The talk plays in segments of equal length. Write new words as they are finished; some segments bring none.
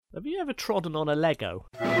Have you ever trodden on a Lego?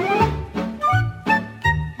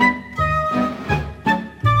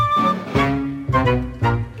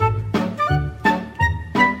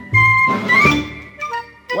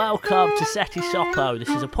 Welcome to Seti Sopo. This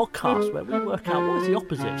is a podcast where we work out what is the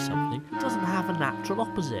opposite of something that doesn't have a natural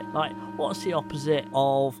opposite. Like, what's the opposite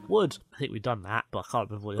of wood? I think we've done that, but I can't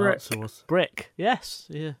remember what the answer was. Brick. Yes,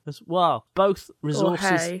 yeah. Well, both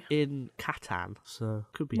resources in Catan, so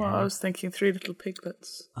could be hay. I was thinking Three Little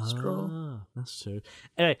Piglets. Straw. Ah, that's true.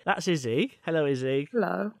 Anyway, that's Izzy. Hello, Izzy.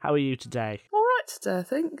 Hello. How are you today? All right today, I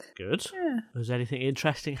think. Good. Yeah. Has anything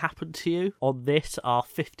interesting happened to you on this, our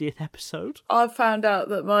 50th episode? I found out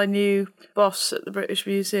that my new boss at the British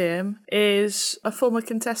Museum is a former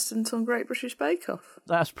contestant on Great British Bake Off.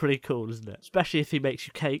 That's pretty cool, isn't it? Especially if he makes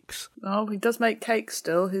you cakes. Oh, he does make cakes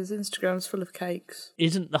still. His Instagram's full of cakes.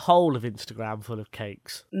 Isn't the whole of Instagram full of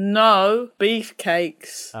cakes? No, beef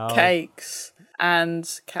cakes, Oh. cakes, and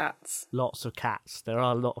cats. Lots of cats. There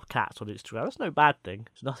are a lot of cats on Instagram. That's no bad thing.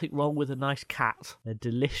 There's nothing wrong with a nice cat. They're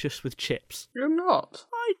delicious with chips. You're not.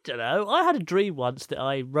 I don't know. I had a dream once that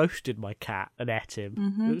I roasted my cat and ate him.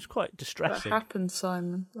 Mm-hmm. It was quite distressing. That happened,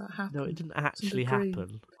 Simon. That happened. No, it didn't actually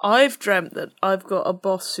happen. I've dreamt that I've got a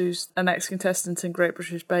boss who's an ex-contestant in Great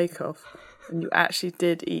British Bake Off, and you actually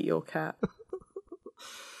did eat your cat.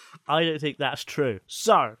 I don't think that's true.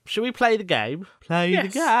 So, shall we play the game? Play the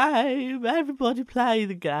game. Everybody play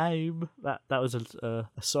the game. That was a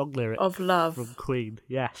song lyric. Of love. From Queen.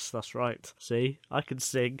 Yes, that's right. See, I can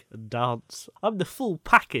sing and dance. I'm the full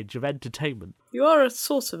package of entertainment. You are a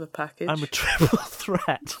sort of a package. I'm a triple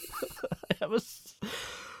threat.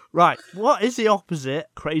 Right, what is the opposite,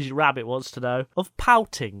 Crazy Rabbit wants to know, of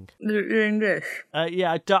pouting? Doing this.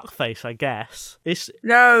 Yeah, duck face, I guess.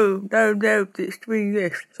 No, it's doing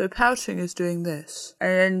this. So pouting is doing this. And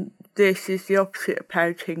then this is the opposite of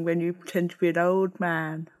pouting when you pretend to be an old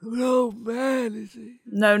man. An old man, is he?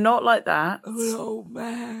 No, not like that. An old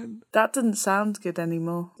man. That doesn't sound good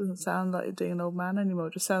anymore. Doesn't sound like you're doing an old man anymore.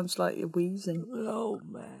 It just sounds like you're wheezing. An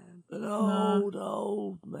old man. An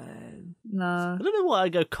old man. No. I don't know why I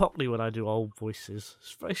go Cockney when I do old voices.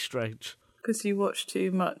 It's very strange. Because you watch too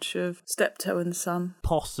much of Steptoe and Son.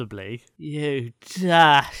 Possibly. You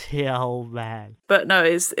dirty old man. But no,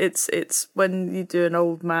 it's when you do an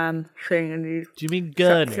old man thing and you... Do you mean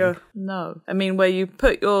gurning? No. I mean where you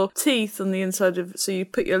put your teeth on the inside of... So you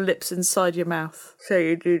put your lips inside your mouth. So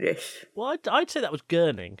you do this. Well, I'd say that was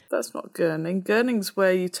gurning. That's not gurning. Gurning's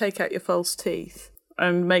where you take out your false teeth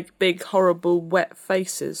and make big, horrible, wet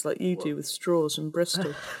faces like you do with straws in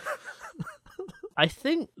Bristol. I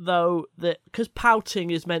think, though, that because pouting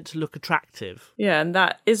is meant to look attractive. Yeah, and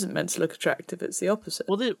that isn't meant to look attractive. It's the opposite.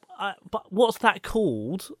 Well, but what's that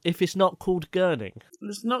called if it's not called gurning?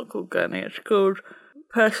 It's not called gurning. It's called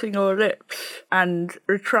pursing your lips and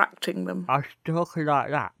retracting them. I was talking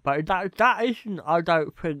like that, but that isn't, I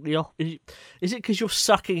don't think, is it because you're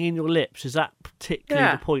sucking in your lips? Is that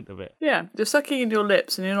particularly the point of it? Yeah, you're sucking in your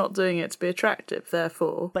lips and you're not doing it to be attractive,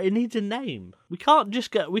 therefore. But it needs a name. We can't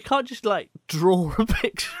just like draw a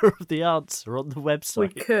picture of the answer on the website.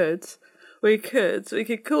 We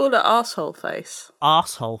could call it arsehole face.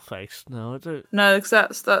 Arsehole face? No, I don't. No,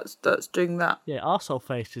 because that's doing that. Yeah, arsehole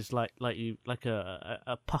face is like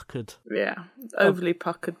a puckered. Yeah, overly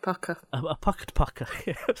puckered pucker. A puckered pucker.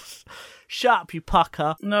 Yes. Shut up, you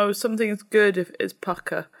pucker. No, something's good if it's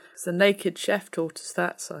pucker. The Naked Chef taught us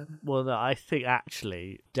that, Simon. Well, no, I think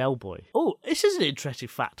actually Del Boy. Oh, this is an interesting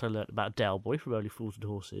fact I learned about Del Boy from Only Fools and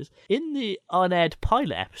Horses. In the unaired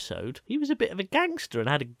pilot episode, he was a bit of a gangster and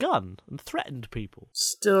had a gun and threatened people.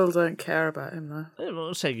 Still don't care about him, though. I'm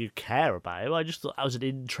not saying you care about him, I just thought that was an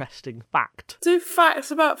interesting fact. Do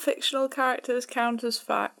facts about fictional characters count as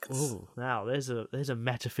facts? Oh, now there's a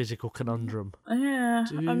metaphysical conundrum. Yeah,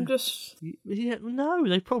 I'm just... Yeah, no,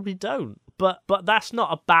 they probably don't. But that's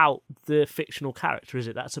not about the fictional character, is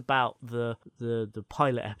it? That's about the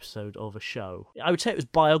pilot episode of a show. I would say it was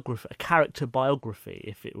a character biography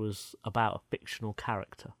if it was about a fictional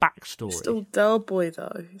character. Backstory. It's still Del Boy,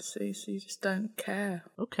 though. You see, so you just don't care.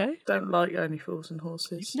 Okay. Don't like Only Fools and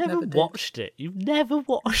Horses. You've never watched it. You've never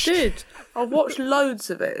watched it. I did. I watched loads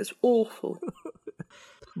of it. It's awful.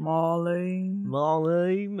 Marlene,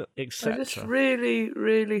 etc. I just really,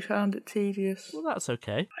 really found it tedious. Well, that's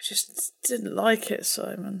okay. I just didn't like it,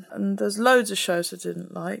 Simon. And there's loads of shows I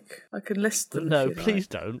didn't like. I can list them. No, please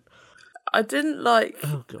don't. I didn't like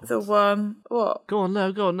the one... What? Go on,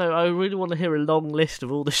 no. I really want to hear a long list of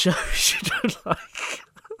all the shows you don't like.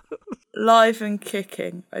 Live and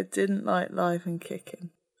Kicking. I didn't like Live and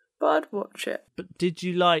Kicking. But I'd watch it. But did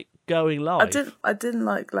you like going live? I didn't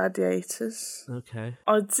like Gladiators. Okay.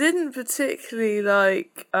 I didn't particularly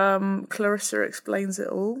like Clarissa Explains It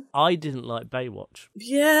All. I didn't like Baywatch.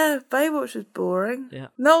 Yeah, Baywatch was boring. Yeah.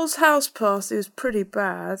 Noel's House Party was pretty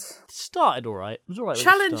bad. It started alright. It was alright.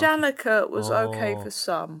 Challenge Annika was okay for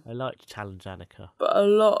some. I liked Challenge Annika. But a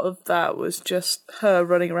lot of that was just her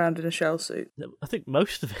running around in a shell suit. I think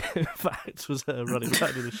most of it, in fact, was her running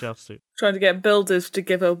around in a shell suit. Trying to get builders to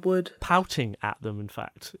give her wood. Pouting at them, in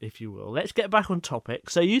fact, if you will. Let's get back on topic.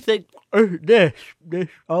 So you think, oh, this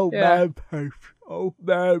old man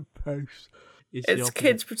post. It's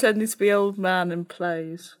kids pretending to be old man in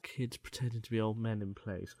plays. Kids pretending to be old men in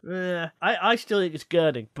plays. Yeah, I still think it's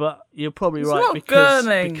gurning, but you're probably right. Not because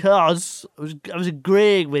gurning. Because I was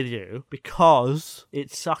agreeing with you because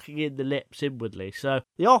it's sucking in the lips inwardly. So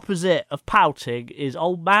the opposite of pouting is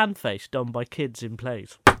old man face done by kids in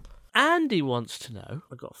plays. Andy wants to know.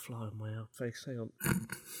 I got a fly on my face. Hang on.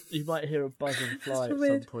 You might hear a buzzing fly at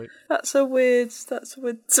some point. That's a weird.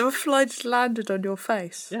 So a fly just landed on your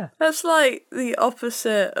face. Yeah. That's like the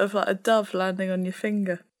opposite of like a dove landing on your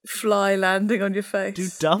finger. Fly landing on your face. Do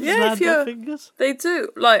doves land on fingers? They do.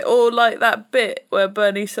 Or that bit where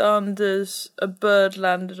Bernie Sanders, a bird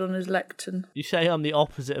landed on his lectern. You say I'm the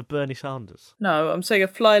opposite of Bernie Sanders? No, I'm saying a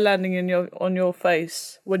fly landing on your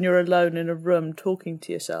face when you're alone in a room talking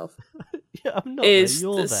to yourself. Yeah, I'm not.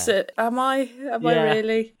 You're there. Am I? Am I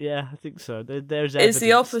really? Yeah, I think so. There's It's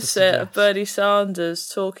the opposite of Bernie Sanders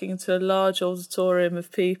talking to a large auditorium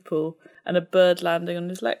of people and a bird landing on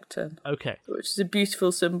his lectern. Okay. Which is a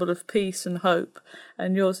beautiful symbol of peace and hope,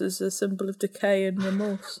 and yours is a symbol of decay and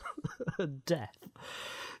remorse. Death.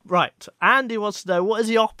 Right, Andy wants to know, what is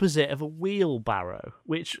the opposite of a wheelbarrow,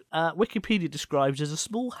 which Wikipedia describes as a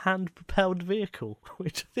small hand-propelled vehicle,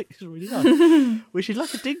 which I think is really nice, which is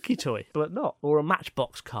like a dinky toy, but not, or a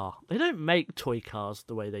matchbox car. They don't make toy cars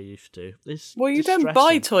the way they used to. Well, you don't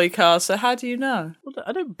buy toy cars, so how do you know? Well,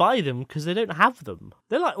 I don't buy them because they don't have them.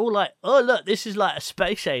 They're all like, oh, look, this is like a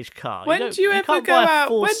space-age car. When do you ever go out?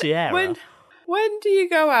 When do you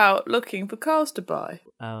go out looking for cars to buy?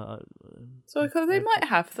 So they might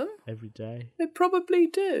have them. Every day. They probably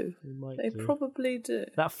do. They probably do.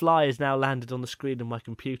 That fly has now landed on the screen of my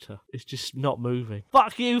computer. It's just not moving.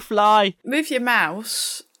 Fuck you, fly! Move your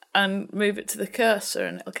mouse and move it to the cursor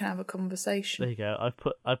and it can have a conversation. There you go.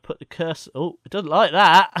 I put the cursor... Oh, it doesn't like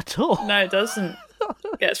that at all. No, it doesn't.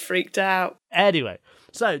 It gets freaked out. Anyway,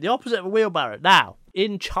 so the opposite of a wheelbarrow. Now,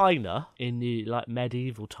 in China, in the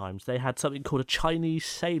medieval times, they had something called a Chinese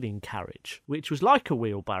sailing carriage, which was like a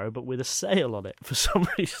wheelbarrow but with a sail on it for some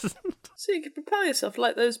reason. So you can propel yourself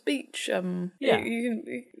like those beach,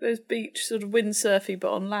 those beach sort of windsurfy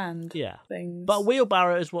but on land. Yeah, things. But a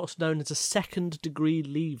wheelbarrow is what's known as a second-degree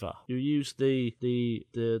lever. You use the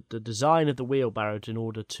design of the wheelbarrow in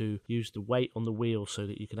order to use the weight on the wheel so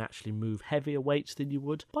that you can actually move heavier weights than you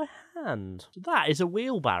would by hand. So that is a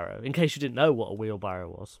wheelbarrow. In case you didn't know what a wheelbarrow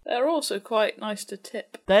was. They're also quite nice to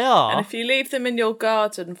tip. They are. And if you leave them in your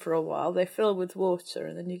garden for a while, they fill with water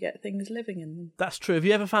and then you get things living in them. That's true. Have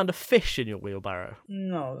you ever found a fish in your wheelbarrow?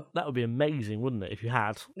 No. That would be amazing, wouldn't it, if you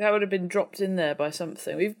had? That would have been dropped in there by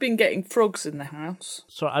something. We've been getting frogs in the house.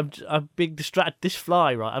 Sorry, I'm being distracted. This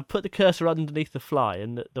fly, right? I've put the cursor underneath the fly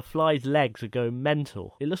and the fly's legs are going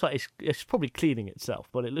mental. It looks like it's probably cleaning itself,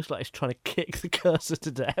 but it looks like it's trying to kick the cursor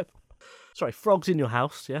to death. Sorry, frogs in your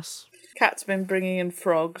house, yes? Cat's been bringing in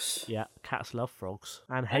frogs. Yeah, cats love frogs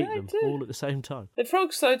and hate them all at the same time. The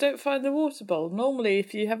frogs, though, don't find the water bowl. Normally,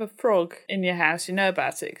 if you have a frog in your house, you know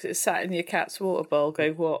about it because it's sat in your cat's water bowl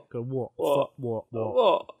going, what? Go, what? What?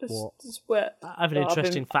 It's wet. I have an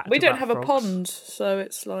interesting fact We don't about have frogs. A pond, so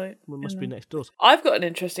it's like... Well, it must be next door. I've got an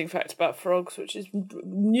interesting fact about frogs, which is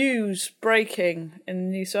news breaking in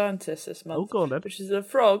New Scientist this month. Oh, go on, then. Which is that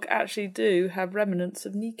frogs actually do have remnants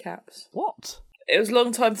of kneecaps. What? It was a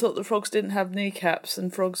long time thought that frogs didn't have kneecaps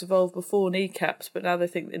and frogs evolved before kneecaps, but now they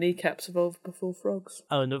think the kneecaps evolved before frogs.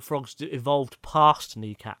 Oh, and the frogs evolved past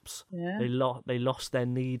kneecaps. Yeah. They lost their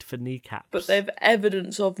need for kneecaps. But they've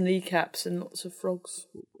evidence of kneecaps in lots of frogs.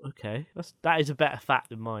 Okay, that is a better fact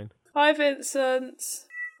than mine. Hi, Vincent.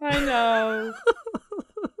 I know.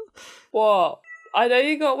 What? I know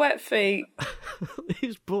you got wet feet.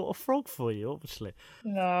 He's brought a frog for you, obviously.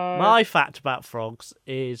 No. My fact about frogs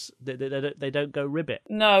is that they don't go ribbit.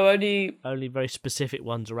 No, only very specific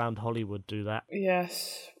ones around Hollywood do that.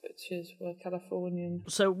 Yes, which is we're Californian.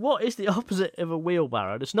 So what is the opposite of a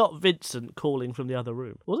wheelbarrow? It's not Vincent calling from the other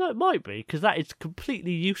room. Although it might be, because that is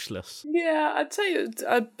completely useless. Yeah, I'd say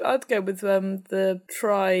I'd go with the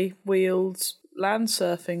tri-wheeled land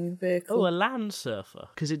surfing vehicle. Oh, a land surfer.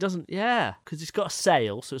 Because it doesn't, because it's got a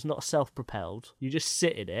sail, so it's not self-propelled. You just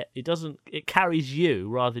sit in it. It carries you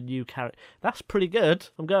rather than you carry. That's pretty good.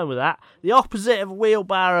 I'm going with that. The opposite of a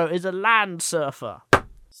wheelbarrow is a land surfer.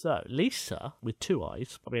 So, Lisa, with 2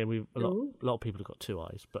 eyes. I mean, a lot of people have got 2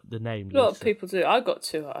 eyes, but the name Lisa. A lot of people do. I've got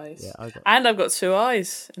 2 eyes. Yeah, And I've got 2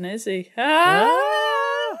 eyes. And Izzy.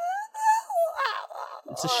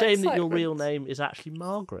 It's a shame that your real name is actually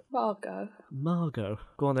Margaret. Margot.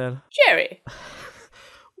 Go on then. Jerry.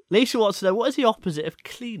 Lisa wants to know, what is the opposite of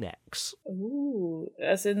Kleenex? Ooh,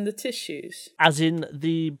 as in the tissues? As in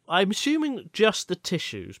I'm assuming just the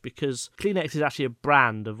tissues, because Kleenex is actually a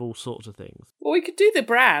brand of all sorts of things. Well, we could do the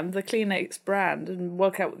Kleenex brand, and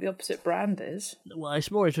work out what the opposite brand is. Well,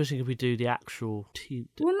 it's more interesting if we do the actual...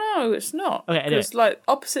 Well, no, it's not. Okay, anyway. Because,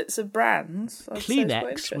 opposites of brands...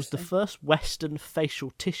 Kleenex was the first Western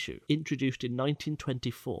facial tissue, introduced in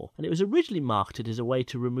 1924, and it was originally marketed as a way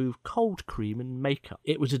to remove cold cream and makeup.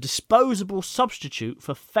 It was a disposable substitute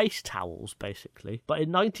for face towels, basically. But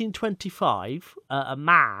in 1925, a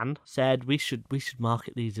man said we should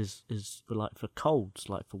market these as for colds,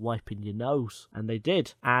 like for wiping your nose, and they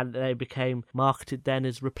did, and they became marketed then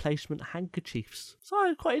as replacement handkerchiefs.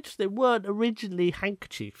 So quite interesting. They weren't originally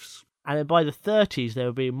handkerchiefs. And then by the 30s, they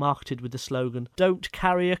were being marketed with the slogan, "Don't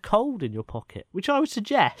carry a cold in your pocket," which I would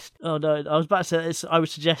suggest. Oh no, I was about to say I would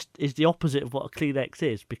suggest is the opposite of what a Kleenex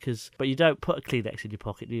is, but you don't put a Kleenex in your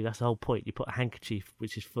pocket, do you? That's the whole point. You put a handkerchief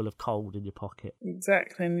which is full of cold in your pocket.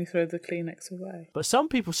 Exactly, and you throw the Kleenex away. But some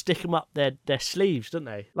people stick them up their sleeves, don't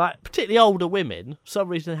they? Like particularly older women, for some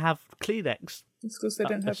reason they have Kleenex. It's because they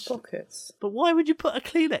don't have pockets. But why would you put a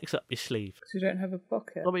Kleenex up your sleeve? Because you don't have a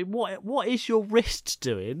pocket. I mean, what is your wrists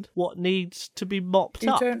doing? What needs to be mopped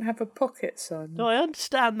up? You don't have a pocket, son. No, I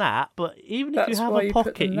understand that, but even if you have a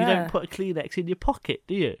pocket, you don't put a Kleenex in your pocket,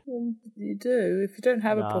 do you? Well, you do. If you don't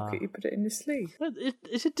have a pocket, you put it in your sleeve.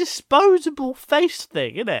 It's a disposable face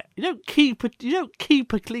thing, isn't it? You don't keep a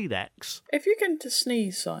Kleenex. If you're going to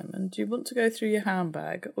sneeze, Simon, do you want to go through your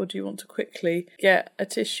handbag, or do you want to quickly get a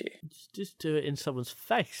tissue? Just do it in someone's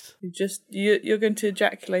face. You're going to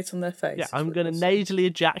ejaculate on their face. Yeah, I'm going to nasally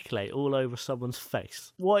ejaculate all over someone's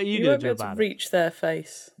face. What are you going to do about it? You won't be able to reach their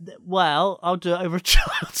face. Well, I'll do it over a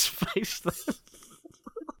child's face then.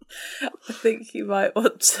 I think you might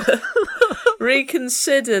want to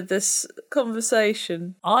reconsider this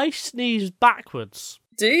conversation. I sneeze backwards.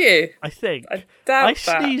 Do you? I think. I doubt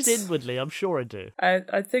that. Sneeze inwardly, I'm sure I do.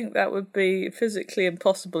 I think that would be physically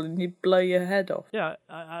impossible and you'd blow your head off. Yeah,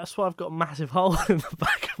 that's why I've got a massive hole in the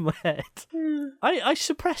back of my head. I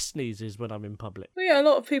suppress sneezes when I'm in public. Well, yeah, a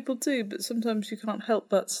lot of people do, but sometimes you can't help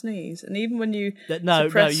but sneeze. And even when you No,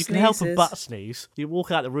 you can help a butt sneeze. You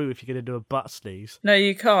walk out the room if you're going to do a butt sneeze. No,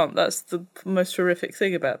 you can't. That's the most horrific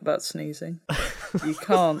thing about butt sneezing. You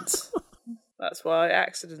can't. That's why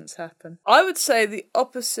accidents happen. I would say the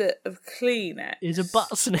opposite of Kleenex is a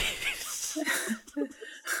butt sneeze.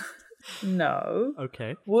 No.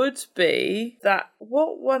 Okay. Would be that.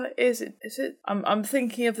 What one is it? Is it? I'm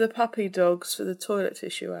thinking of the puppy dogs for the toilet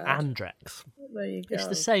tissue ad. Andrex. There you go. It's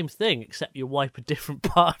the same thing, except you wipe a different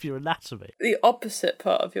part of your anatomy. The opposite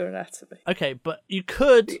part of your anatomy. Okay, but you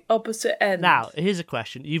could... The opposite end. Now, here's a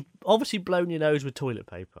question. You've obviously blown your nose with toilet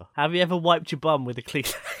paper. Have you ever wiped your bum with a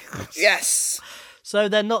Kleenex? Yes. So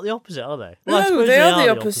they're not the opposite, are they? Well, no, they are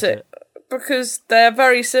the opposite. Because they're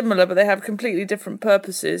very similar, but they have completely different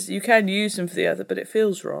purposes. You can use them for the other, but it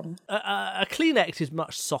feels wrong. A Kleenex is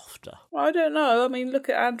much softer. I don't know. I mean, look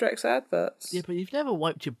at Andrex adverts. Yeah, but you've never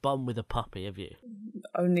wiped your bum with a puppy, have you?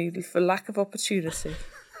 Only for lack of opportunity.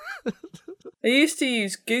 I used to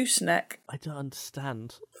use gooseneck. I don't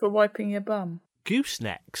understand. For wiping your bum.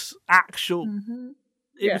 Goosenecks? Actual... Mm-hmm.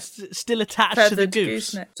 It was still attached Feathered to the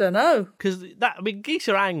goose. Don't know. Because geese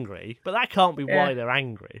are angry, but that can't be why they're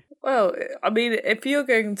angry. Well, I mean, if you're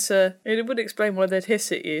going to, it would explain why they'd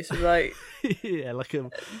hiss at you. So like, yeah, like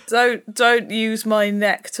don't use my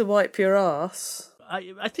neck to wipe your ass.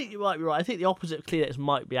 I think you might be right. I think the opposite of Kleenex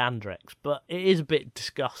might be Andrex, but it is a bit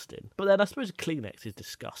disgusting. But then I suppose a Kleenex is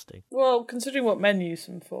disgusting. Well, considering what men use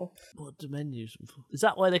them for. What do men use them for? Is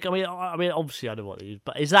that why they? I mean, obviously I know what they use,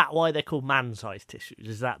 but is that why they're called man-sized tissues?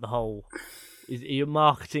 Is that the whole? Are you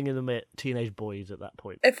marketing them at teenage boys at that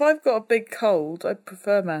point? If I've got a big cold, I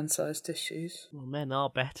prefer man-sized tissues. Well, men are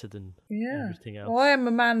better than everything else. Well, I am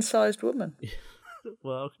a man-sized woman.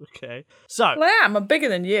 Well, okay. So, Well, I am. I'm bigger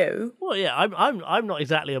than you. well, yeah, I'm not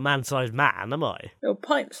exactly a man-sized man, am I? You're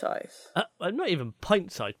pint size. I'm not even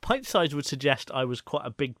pint-sized. Pint-sized would suggest I was quite a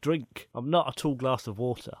big drink. I'm not a tall glass of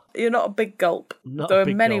water. You're not a big gulp. Not There a are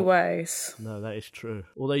big many gulp. ways. No, that is true.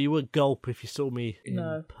 Although you would gulp if you saw me in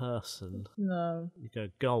No. person. No. You go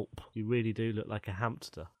gulp. You really do look like a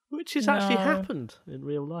hamster. Which has actually No. happened in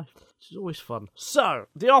real life. Which is always fun. So,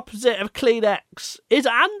 the opposite of Kleenex is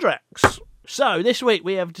Andrex. So, this week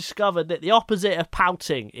we have discovered that the opposite of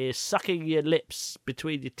pouting is sucking your lips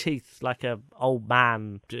between your teeth like an old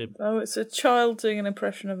man. Oh, it's a child doing an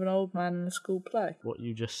impression of an old man in a school play. What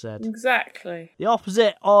you just said. Exactly. The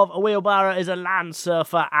opposite of a wheelbarrow is a land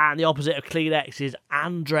surfer, and the opposite of Kleenex is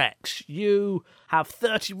Andrex. You have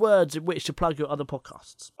 30 words in which to plug your other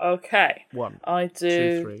podcasts. Okay. 1. I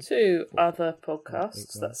do 2, 3, two 4, other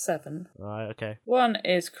podcasts. That's 7. Right, okay. One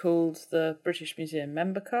is called the British Museum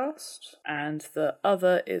Membercast, and the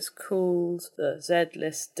other is called the Z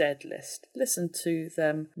List Dead List. Listen to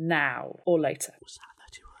them now or later. Was that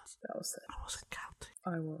 30 words? That was it. I wasn't counting.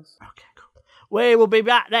 I was. Okay, cool. We will be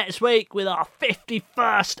back next week with our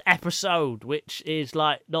 51st episode, which is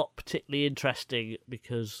not particularly interesting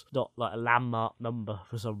because not like a landmark number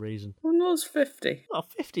for some reason. When was 50? Well,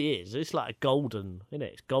 50 is. It's like a golden, isn't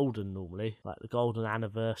it? It's golden normally, like the golden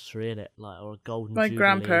anniversary, innit? Or a golden My jubilee.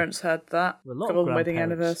 grandparents had that. A lot of Golden wedding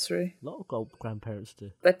grandparents. anniversary. A lot of gold grandparents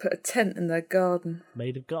do. They put a tent in their garden.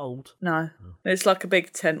 Made of gold. No. It's like a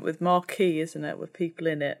big tent with marquee, isn't it? With people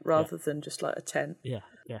in it rather than just like a tent. Yeah,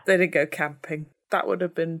 yeah. They didn't go camping. That would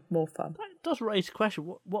have been more fun. That does raise a question.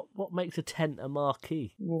 What makes a tent a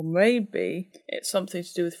marquee? Well, maybe it's something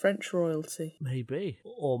to do with French royalty. Maybe.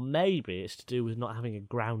 Or maybe it's to do with not having a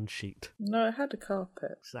ground sheet. No, it had a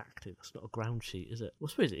carpet. Exactly. That's not a ground sheet, is it? Well,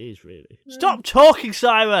 I suppose it is, really. Stop talking,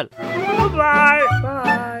 Simon! Goodbye!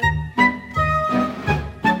 Bye.